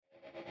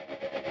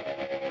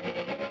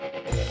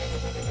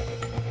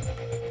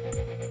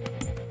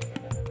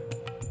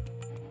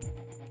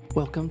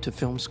Welcome to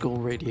Film School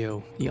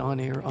Radio, the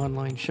on-air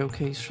online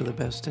showcase for the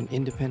best in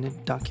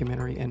independent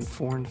documentary and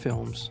foreign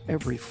films,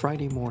 every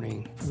Friday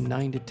morning from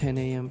 9 to 10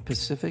 a.m.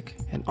 Pacific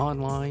and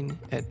online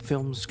at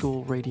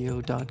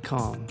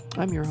filmschoolradio.com.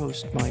 I'm your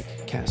host,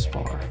 Mike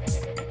Kaspar.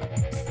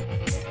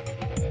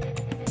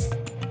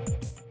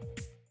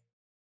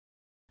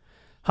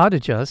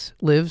 Hadijas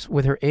lives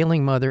with her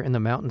ailing mother in the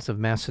mountains of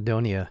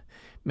Macedonia,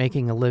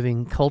 making a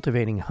living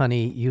cultivating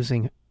honey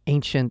using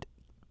ancient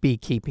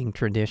beekeeping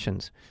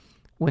traditions.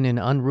 When an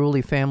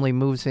unruly family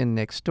moves in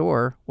next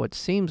door, what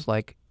seems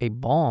like a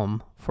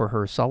balm for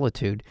her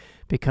solitude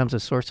becomes a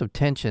source of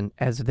tension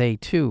as they,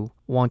 too,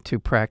 want to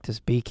practice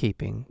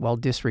beekeeping while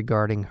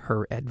disregarding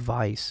her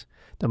advice.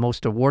 The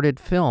most awarded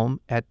film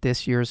at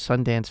this year's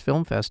Sundance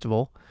Film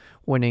Festival,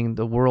 winning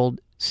the World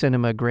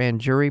Cinema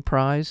Grand Jury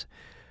Prize,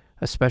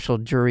 a special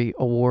jury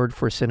award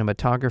for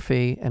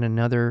cinematography, and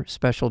another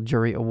special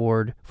jury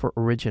award for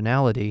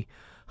originality,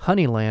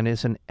 Honeyland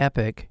is an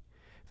epic,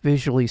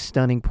 visually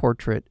stunning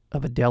portrait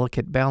of a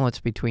delicate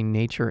balance between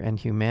nature and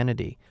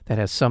humanity that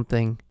has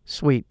something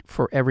sweet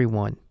for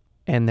everyone.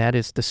 And that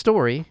is the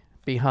story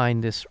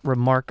behind this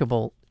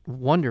remarkable,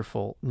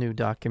 wonderful new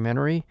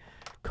documentary,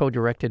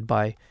 co-directed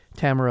by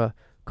Tamara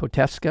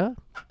Kotevska,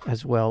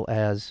 as well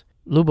as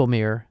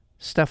Lubomir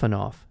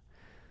Stefanov.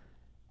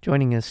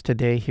 Joining us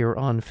today here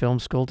on Film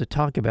School to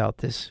talk about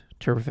this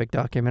terrific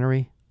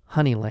documentary,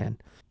 Honeyland.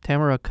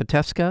 Tamara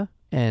Kotevska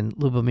and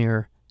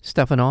Lubomir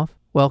Stefanov,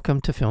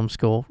 welcome to Film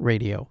School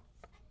Radio.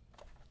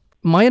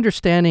 My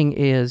understanding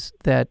is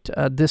that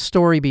this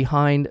story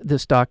behind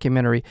this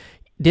documentary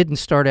didn't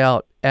start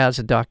out as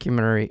a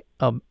documentary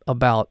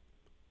about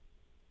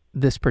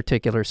this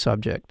particular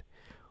subject.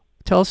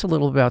 Tell us a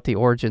little about the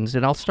origins,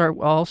 and I'll start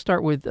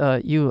with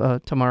you,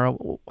 Tamara.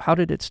 How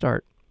did it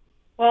start?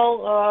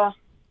 Well,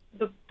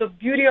 the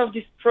beauty of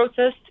this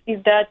process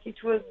is that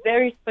it was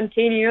very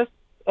spontaneous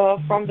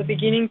from the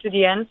beginning to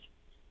the end,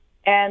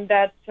 and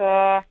that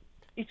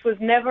it was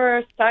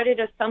never started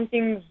as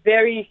something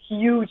very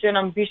huge and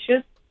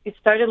ambitious. It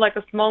started like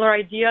a smaller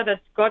idea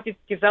that got it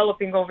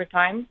developing over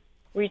time,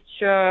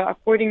 which,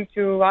 according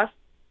to us,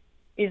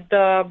 is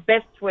the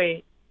best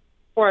way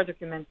for a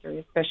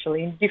documentary,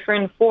 especially. In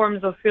different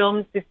forms of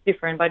films, it's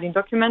different, but in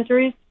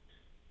documentaries,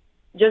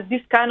 just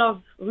this kind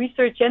of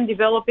research and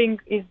developing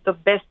is the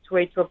best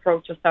way to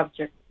approach a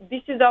subject.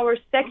 This is our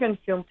second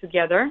film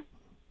together.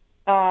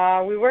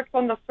 We worked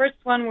on the first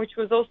one, which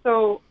was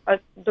also a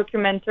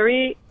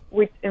documentary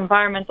with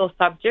environmental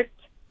subject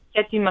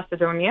set in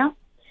Macedonia.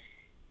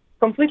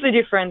 Completely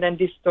different than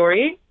this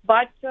story,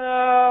 but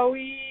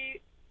we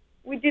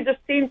did the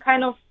same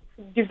kind of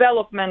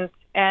development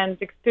and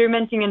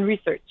experimenting and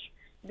research.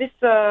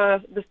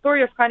 The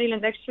story of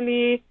Honeyland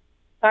actually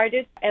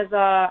started as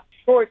a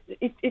short,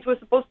 it was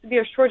supposed to be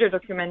a shorter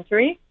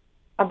documentary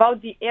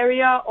about the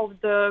area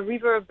of the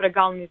river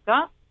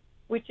Bregalnica,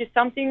 which is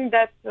something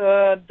that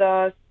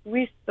the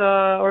Swiss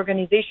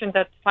organization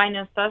that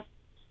financed us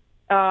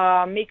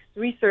makes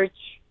research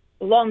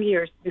long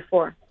years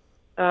before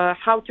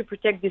how to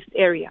protect this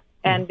area.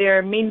 And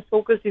their main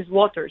focus is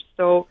water,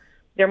 so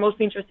they're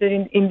most interested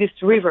in this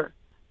river.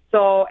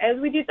 So as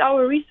we did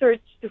our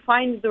research to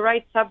find the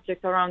right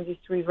subject around this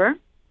river,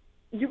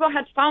 Hugo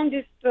had found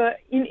this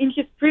in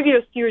his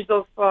previous years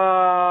of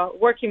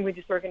working with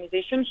this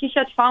organization. He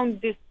had found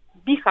this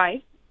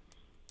beehive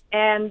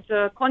and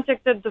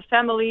contacted the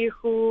family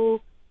who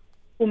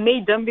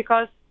made them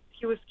because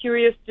he was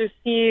curious to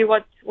see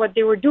what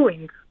they were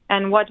doing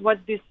and what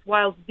this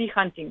wild bee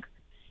hunting.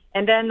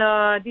 And then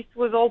this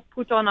was all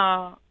put on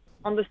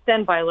the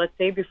standby, let's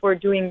say,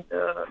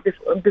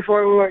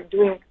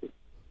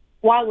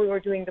 while we were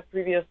doing the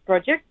previous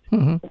project,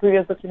 the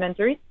previous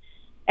documentary.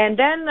 And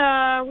then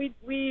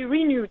we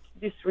renewed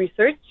this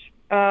research,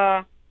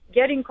 got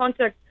in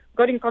contact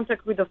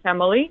with the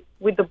family,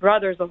 with the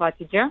brothers of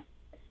Atija,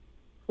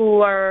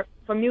 who are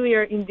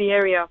familiar in the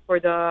area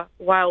for the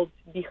wild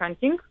bee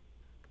hunting.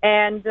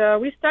 And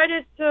we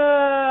started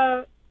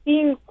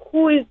seeing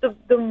who is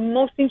the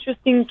most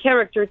interesting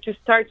character to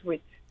start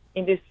with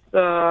in this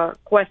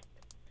quest.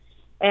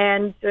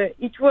 And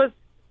it was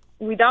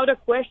without a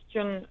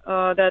question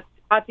that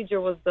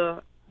Atija was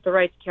the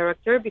right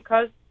character,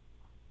 because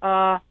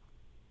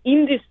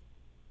in this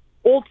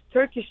old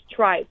Turkish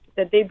tribe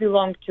that they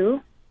belong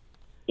to,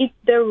 it's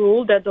their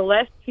rule that the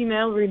last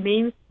female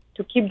remains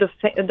to keep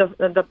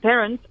the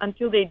parents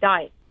until they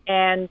die.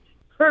 And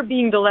her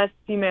being the last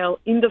female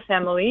in the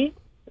family,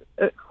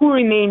 who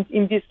remained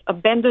in this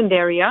abandoned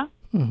area,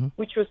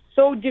 which was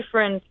so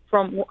different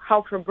from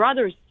how her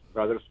brothers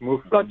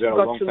moved from there a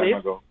long time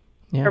ago.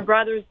 Yeah. Her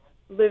brothers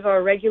live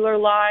a regular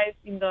life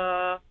in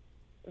the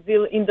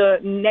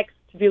next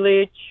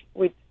village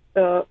with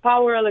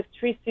power,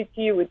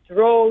 electricity, with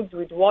roads,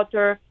 with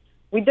water,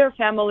 with their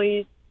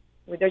families,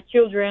 with their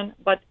children.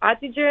 But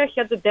Atija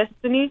had the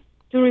destiny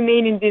to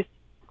remain in this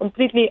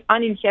completely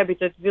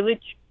uninhabited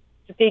village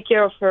to take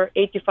care of her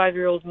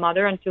 85-year-old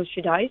mother until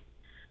she dies.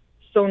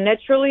 So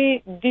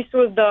naturally, this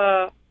was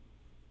the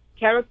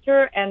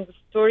character and the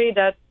story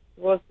that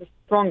was the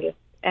strongest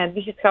and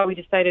this is how we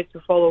decided to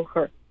follow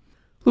her.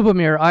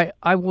 Lubomir,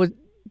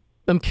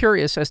 I'm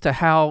curious as to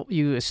how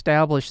you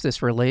established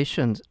this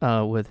relation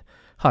with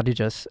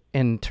Hadijas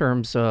in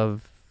terms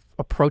of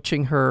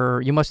approaching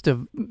her. You must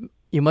have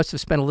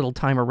spent a little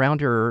time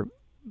around her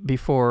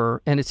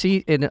before, and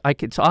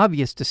it's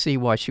obvious to see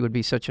why she would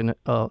be such an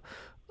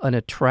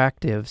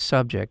attractive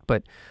subject.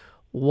 But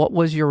what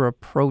was your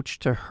approach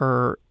to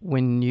her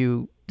when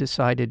you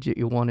decided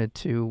you wanted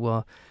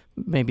to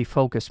maybe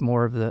focus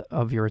more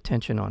of your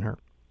attention on her?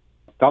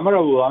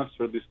 Tamara will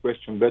answer this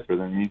question better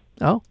than me.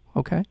 Oh,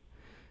 okay.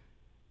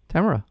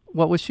 Tamara,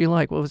 what was she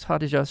like? What was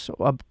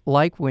Hadija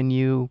like when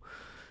you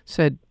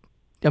said,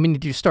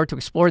 did you start to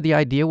explore the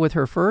idea with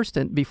her first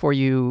and before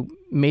you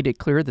made it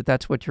clear that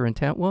that's what your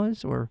intent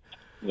was? Or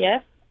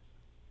Yes.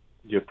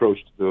 You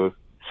approached the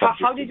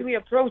subject. How did we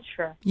approach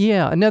her?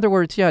 Yeah, in other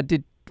words,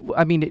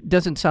 it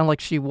doesn't sound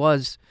like she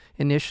was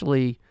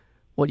initially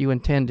what you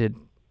intended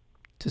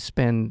to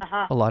spend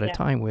a lot of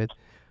time with.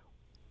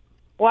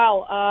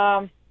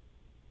 Well,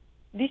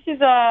 this is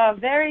a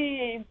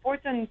very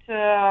important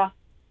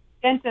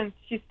sentence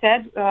she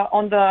said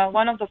on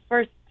one of the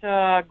first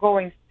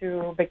goings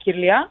to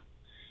Bekirlia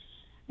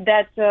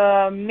that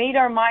made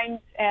our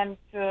minds and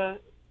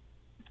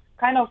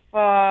kind of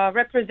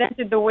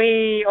represented the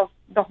way of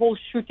the whole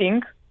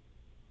shooting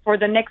for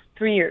the next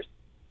 3 years.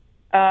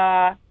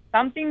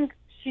 Something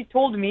she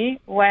told me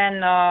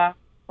when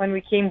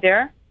we came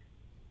there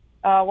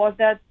was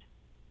that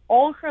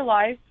all her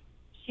life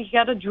she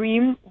had a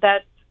dream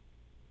that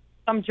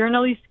some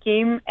journalists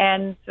came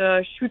and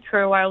shoot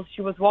her while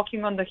she was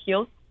walking on the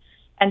hills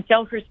and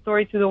tell her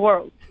story to the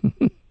world.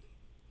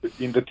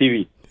 In the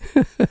TV.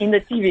 In the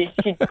TV.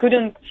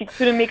 She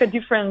couldn't make a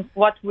difference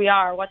what we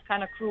are, what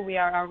kind of crew we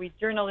are. Are we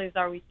journalists?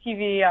 Are we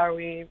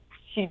TV?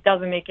 She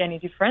doesn't make any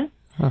difference.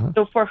 Uh-huh.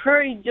 So for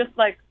her, it's just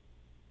like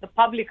the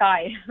public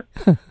eye.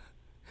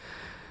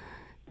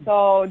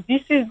 So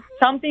this is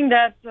something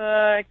that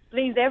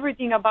explains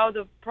everything about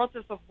the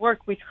process of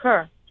work with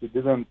her. She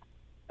didn't...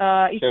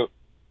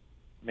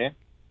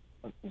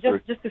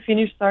 Just to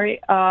finish, sorry.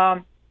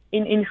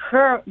 In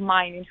her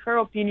mind, in her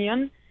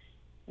opinion,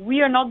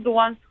 we are not the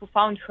ones who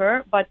found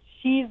her, but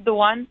she's the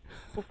one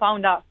who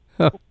found us,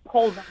 who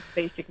called us,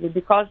 basically,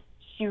 because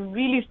she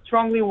really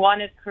strongly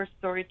wanted her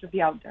story to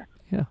be out there.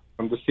 Yeah.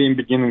 From the same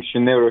beginning, she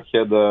never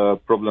had a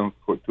problem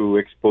to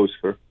expose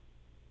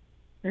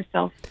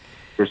herself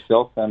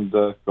and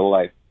her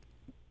life.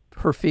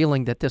 Her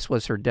feeling that this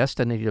was her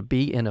destiny to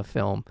be in a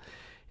film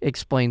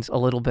explains a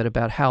little bit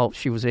about how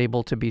she was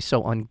able to be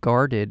so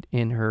unguarded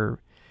in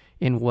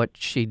what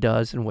she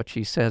does and what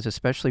she says,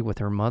 especially with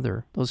her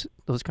mother. Those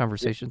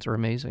conversations are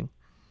amazing.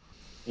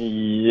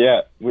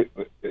 Yeah,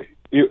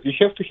 you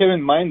have to have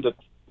in mind that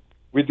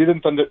we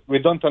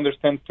don't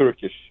understand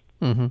Turkish.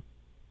 Mm-hmm.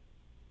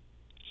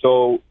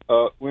 So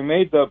we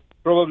made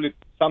probably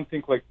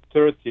something like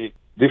 30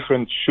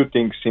 different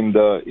shootings in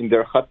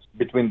their hut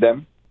between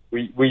them.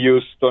 We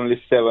used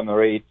only 7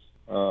 or 8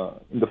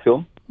 in the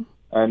film,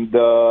 and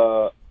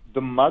the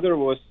mother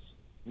was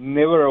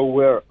never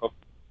aware of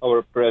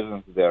our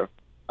presence there.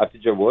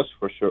 Hadija was,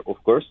 for sure,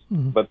 of course,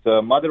 but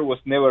mother was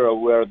never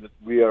aware that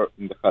we are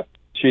in the hut.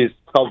 She is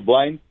half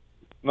blind,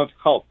 not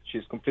half,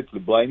 she's completely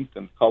blind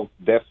and half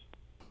deaf.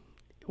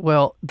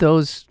 Well,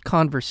 those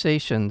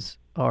conversations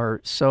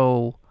are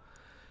so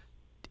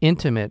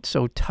intimate,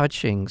 so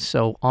touching,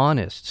 so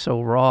honest,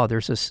 so raw.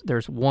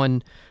 There's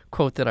one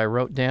quote that I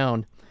wrote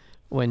down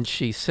when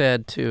she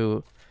said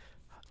to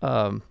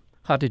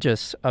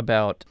Hadija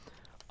about,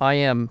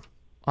 I'm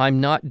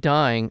not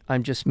dying,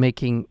 I'm just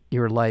making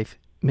your life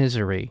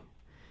misery.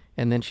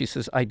 And then she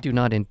says, I do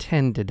not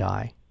intend to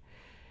die.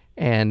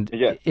 And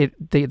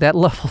that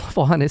level of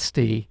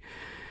honesty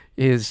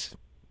is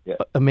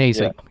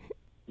amazing.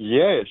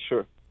 Yeah,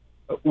 sure.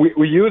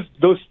 We use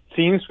those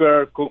scenes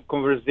where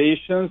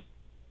conversations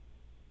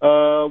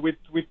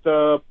with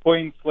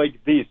points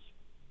like this,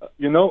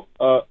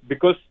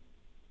 because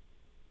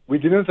we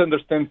didn't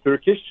understand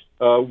Turkish.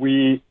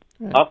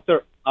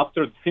 After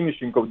the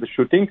finishing of the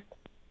shooting,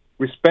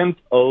 we spent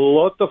a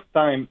lot of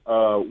time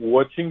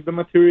watching the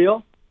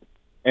material,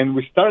 and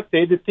we start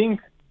editing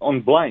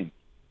on blind,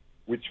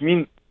 which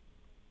means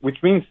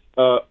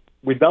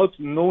without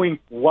knowing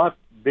what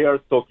they are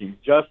talking,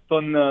 just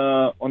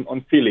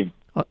on feeling.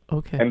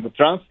 Okay. And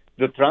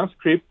the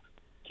transcript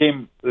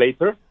came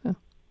later,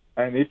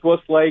 and it was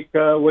like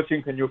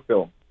watching a new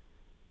film.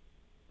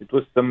 It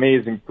was an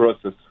amazing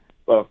process.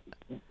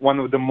 One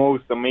of the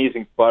most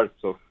amazing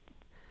parts of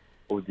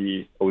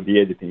the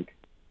editing.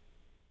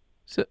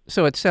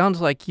 So it sounds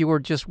like you were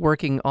just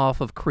working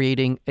off of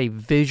creating a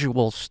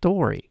visual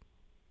story.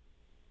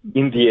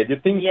 In the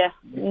editing? Yes.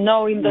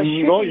 No, in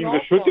the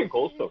shooting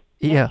also.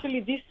 Yeah.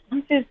 Actually, this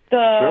is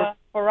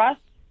for us,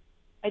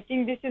 I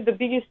think this is the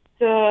biggest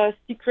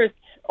secret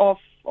of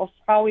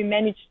how we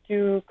managed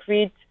to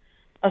create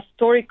a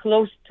story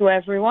close to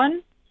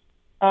everyone,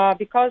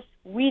 because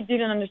we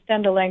didn't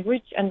understand the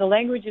language, and the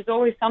language is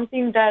always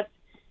something that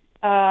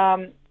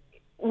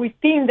we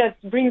think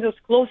that brings us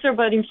closer,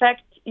 but in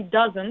fact it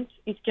doesn't.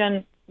 It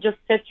can just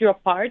sets you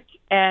apart,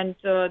 and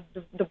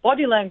the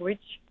body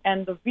language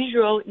and the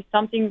visual is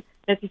something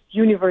that is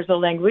universal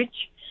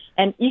language.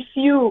 And if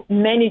you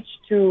manage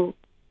to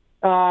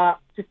have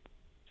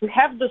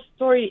the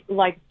story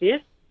like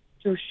this,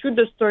 to shoot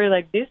the story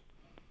like this,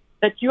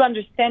 that you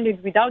understand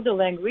it without the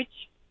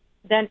language,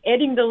 then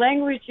adding the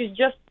language is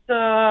just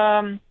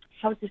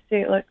how to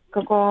say, like,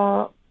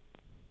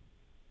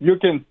 you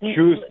can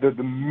choose the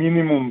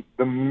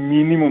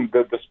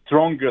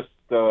strongest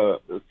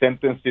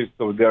sentences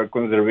of their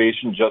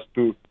conservation just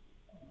to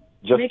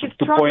make it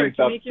stronger, point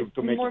to out, make it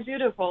to make more it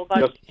beautiful. But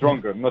just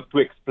stronger, not to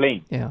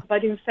explain. Yeah.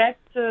 But in fact,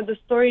 the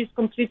story is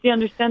completely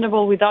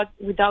understandable without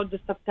the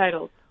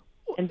subtitles,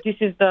 and this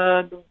is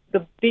the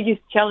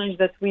biggest challenge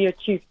that we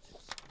achieved,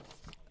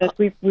 that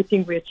we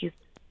think we achieved,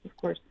 of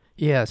course.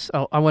 Yes,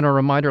 I want to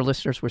remind our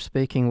listeners we're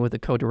speaking with the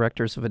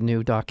co-directors of a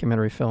new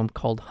documentary film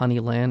called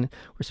Honeyland.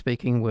 We're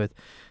speaking with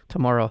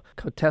Tamara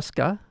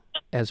Koteska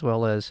as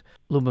well as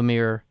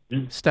Lubomir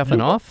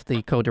Stefanov,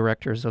 the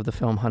co-directors of the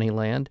film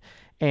Honeyland.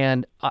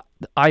 And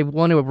I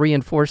want to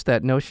reinforce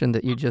that notion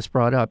that you just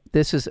brought up.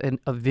 This is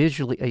a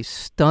visually a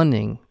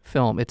stunning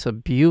film. It's a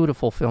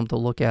beautiful film to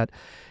look at,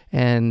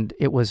 and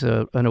it was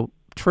a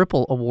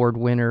triple award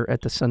winner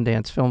at the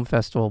Sundance Film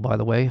Festival, by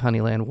the way,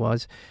 Honeyland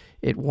was.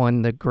 It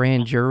won the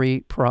Grand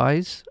Jury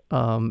Prize.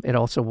 It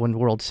also won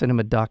World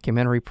Cinema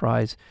Documentary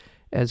Prize,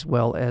 as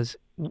well as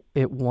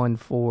it won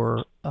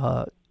for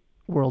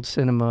World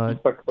Cinema...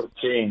 Impact for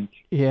Change.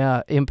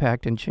 Yeah,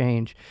 Impact and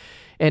Change.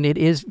 And it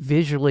is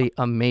visually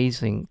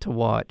amazing to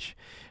watch.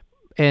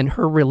 And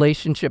her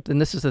relationship,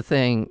 and this is the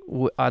thing,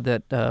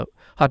 that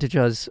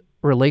Hatice's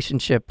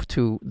relationship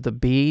to the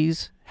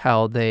bees,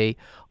 how they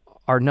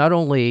are not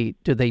only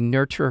do they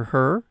nurture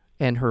her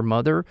and her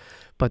mother,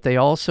 but they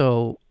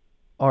also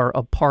are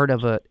a part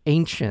of an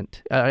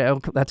ancient,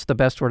 that's the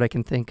best word I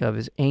can think of,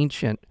 is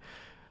ancient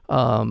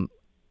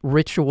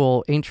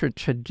ritual, ancient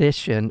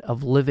tradition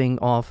of living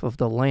off of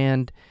the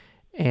land.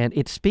 And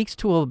it speaks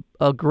to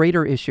a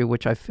greater issue,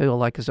 which I feel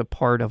like is a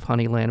part of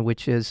Honeyland,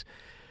 which is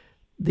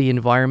the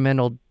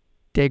environmental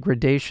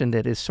degradation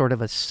that is sort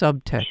of a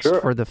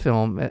subtext for the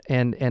film,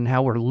 and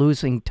how we're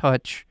losing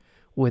touch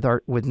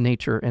with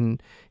nature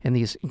and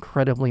these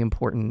incredibly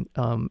important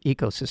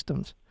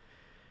ecosystems.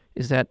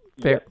 Is that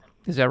fair? Yeah.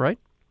 Is that right?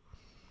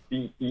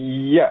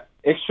 Yeah,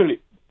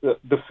 actually,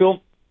 the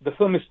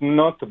film is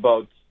not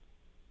about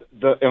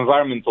the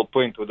environmental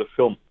point of the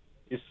film.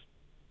 It's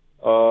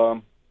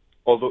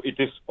although it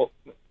is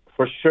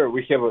for sure,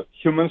 we have a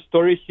human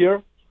story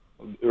here,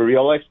 a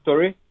real life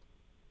story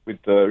with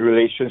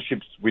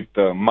relationships with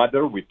the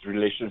mother, with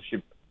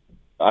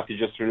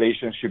Hatice's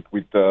relationship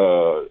with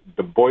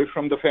the boy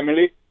from the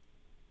family,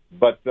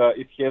 but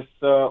it has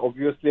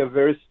obviously a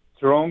very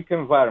strong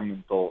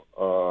environmental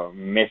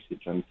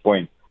message and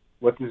point.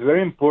 What is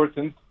very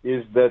important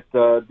is that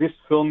this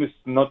film is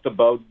not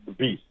about the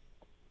bees,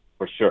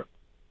 for sure.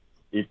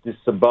 It is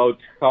about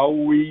how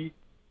we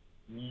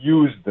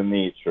use the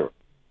nature,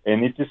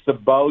 and it is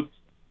about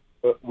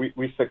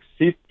we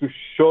succeed to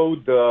show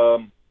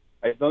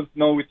I don't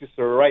know if it is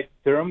the right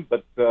term,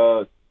 but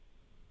to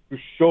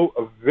show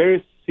a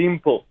very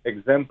simple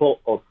example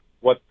of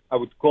what I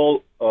would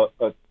call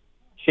a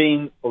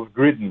chain of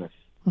greediness.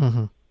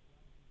 Mm-hmm.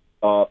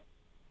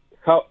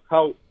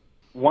 How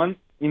one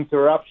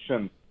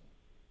interruption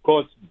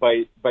caused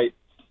by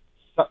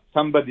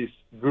somebody's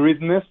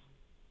greediness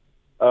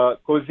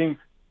causing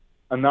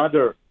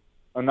another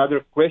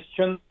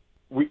question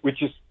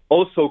which is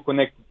also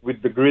connected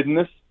with the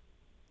greediness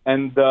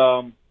and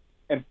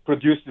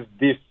produces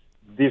this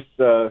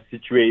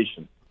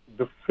situation.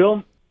 The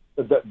film,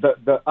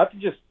 the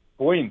Hatice's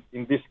point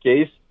in this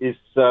case is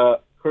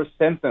her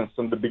sentence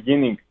on the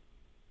beginning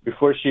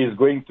before she is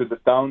going to the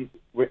town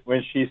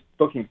when she is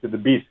talking to the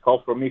bees,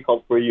 half for me,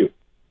 half for you.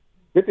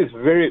 That is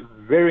very,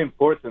 very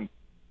important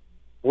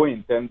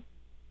point, and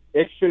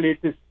actually it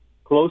is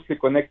closely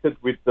connected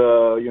with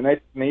the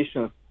United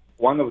Nations,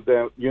 one of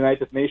the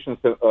United Nations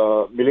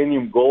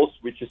Millennium Goals,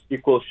 which is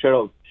equal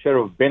share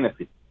of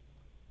benefit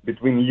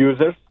between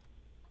users,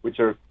 which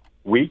are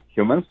we,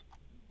 humans,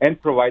 and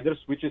providers,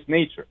 which is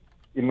nature,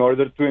 in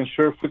order to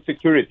ensure food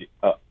security.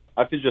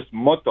 Hatice's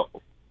motto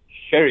of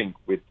sharing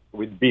with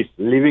bees,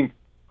 living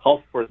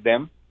half for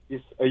them,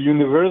 is a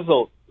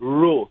universal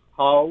rule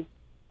how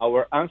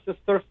our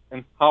ancestors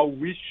and how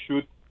we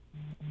should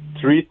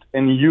treat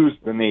and use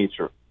the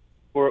nature.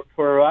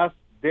 For us,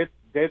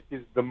 that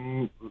is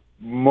the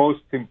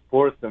most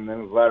important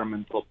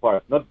environmental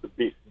part, not the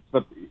bees.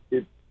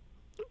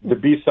 The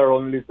bees are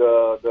only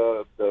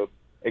the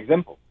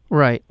example.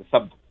 Right. The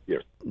subject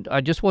here. I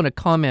just want to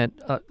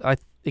comment.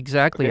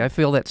 Exactly. Okay. I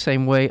feel that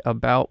same way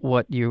about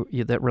what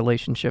that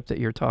relationship that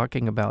you're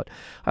talking about.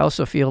 I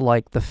also feel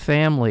like the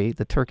family,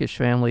 the Turkish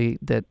family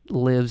that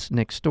lives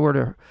next door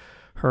to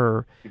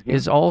her,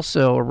 is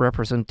also a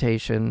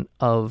representation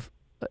of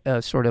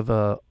sort of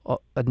a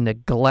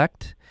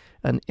neglect,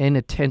 an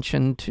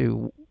inattention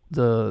to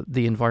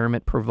the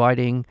environment,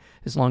 providing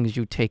as long as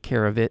you take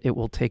care of it, it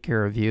will take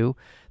care of you.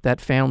 That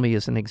family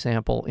is an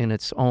example in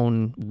its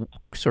own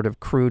sort of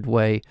crude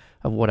way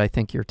of what I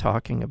think you're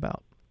talking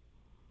about.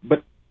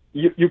 But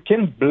you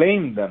can't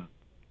blame them.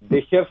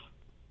 They have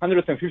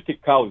 150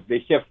 cows.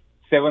 They have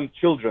 7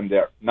 children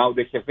there. Now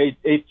they have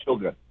eight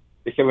children.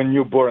 They have a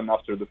newborn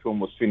after the film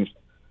was finished.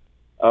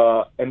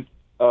 And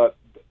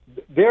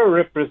their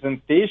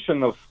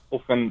representation of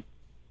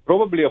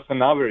probably of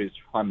an average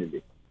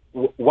family.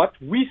 What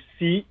we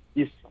see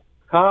is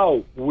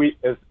how we,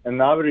 as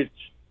an average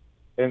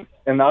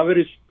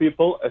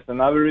people, as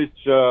an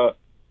average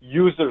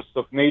users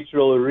of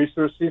natural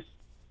resources,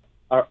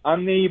 are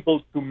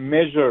unable to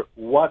measure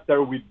what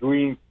are we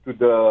doing to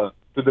the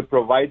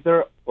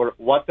provider, or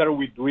what are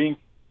we doing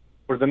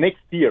for the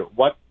next year,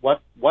 what we're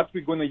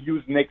going to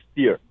use next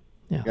year.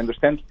 Yeah. You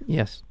understand?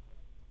 Yes.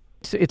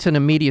 It's an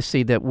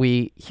immediacy that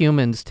we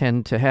humans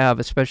tend to have,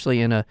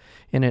 especially in a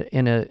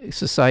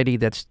society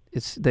that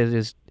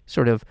is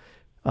sort of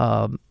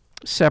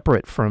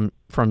separate from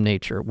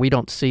nature. We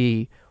don't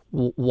see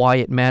why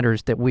it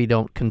matters that we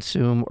don't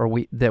consume, or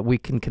that we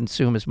can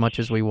consume as much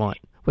as we want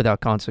without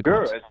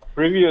consequence. Sure. As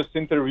previous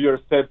interviewer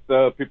said,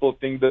 people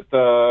think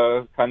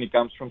that honey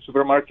comes from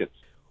supermarkets.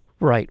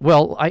 Right.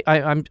 Well,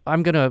 I'm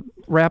going to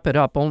wrap it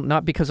up,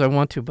 not because I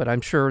want to, but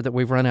I'm sure that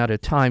we've run out of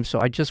time.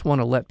 So I just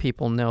want to let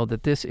people know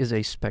that this is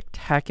a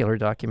spectacular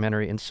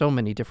documentary in so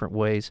many different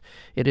ways.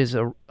 It is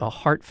a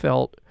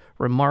heartfelt,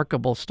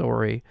 remarkable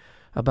story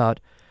about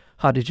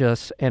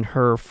Khadija and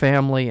her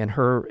family and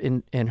her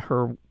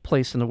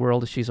place in the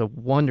world. She's a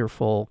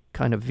wonderful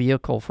kind of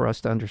vehicle for us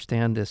to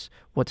understand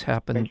what's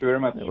happened. Thank you very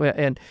much.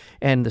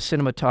 And the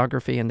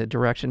cinematography and the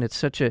direction. It's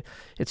such a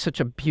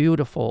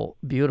beautiful,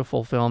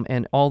 beautiful film,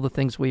 and all the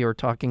things we are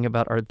talking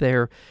about are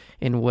there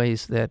in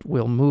ways that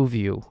will move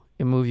you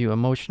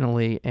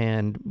emotionally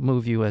and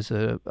move you as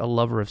a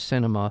lover of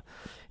cinema.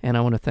 And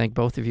I want to thank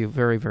both of you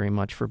very, very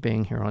much for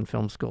being here on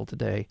Film School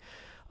today.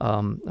 I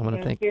want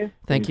to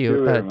thank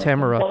you,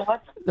 Tamara.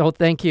 Oh,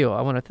 thank you.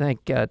 I want to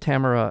thank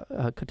Tamara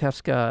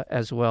Kotevska,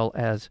 as well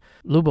as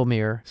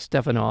Lubomir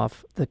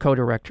Stefanov, the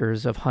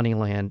co-directors of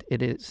Honeyland.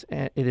 It is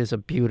a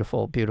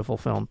beautiful, beautiful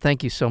film.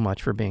 Thank you so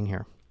much for being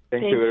here.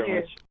 Thank you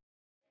very much.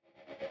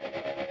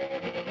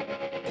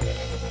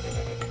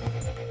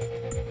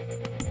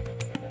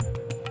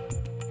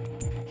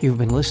 You've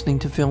been listening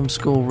to Film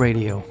School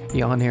Radio,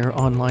 the on-air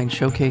online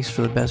showcase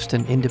for the best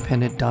in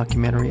independent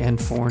documentary and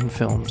foreign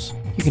films.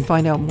 You can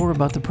find out more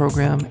about the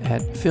program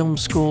at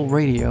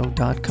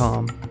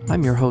filmschoolradio.com.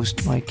 I'm your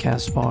host, Mike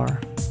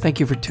Kaspar. Thank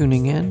you for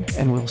tuning in,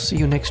 and we'll see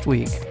you next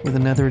week with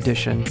another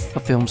edition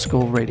of Film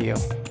School Radio.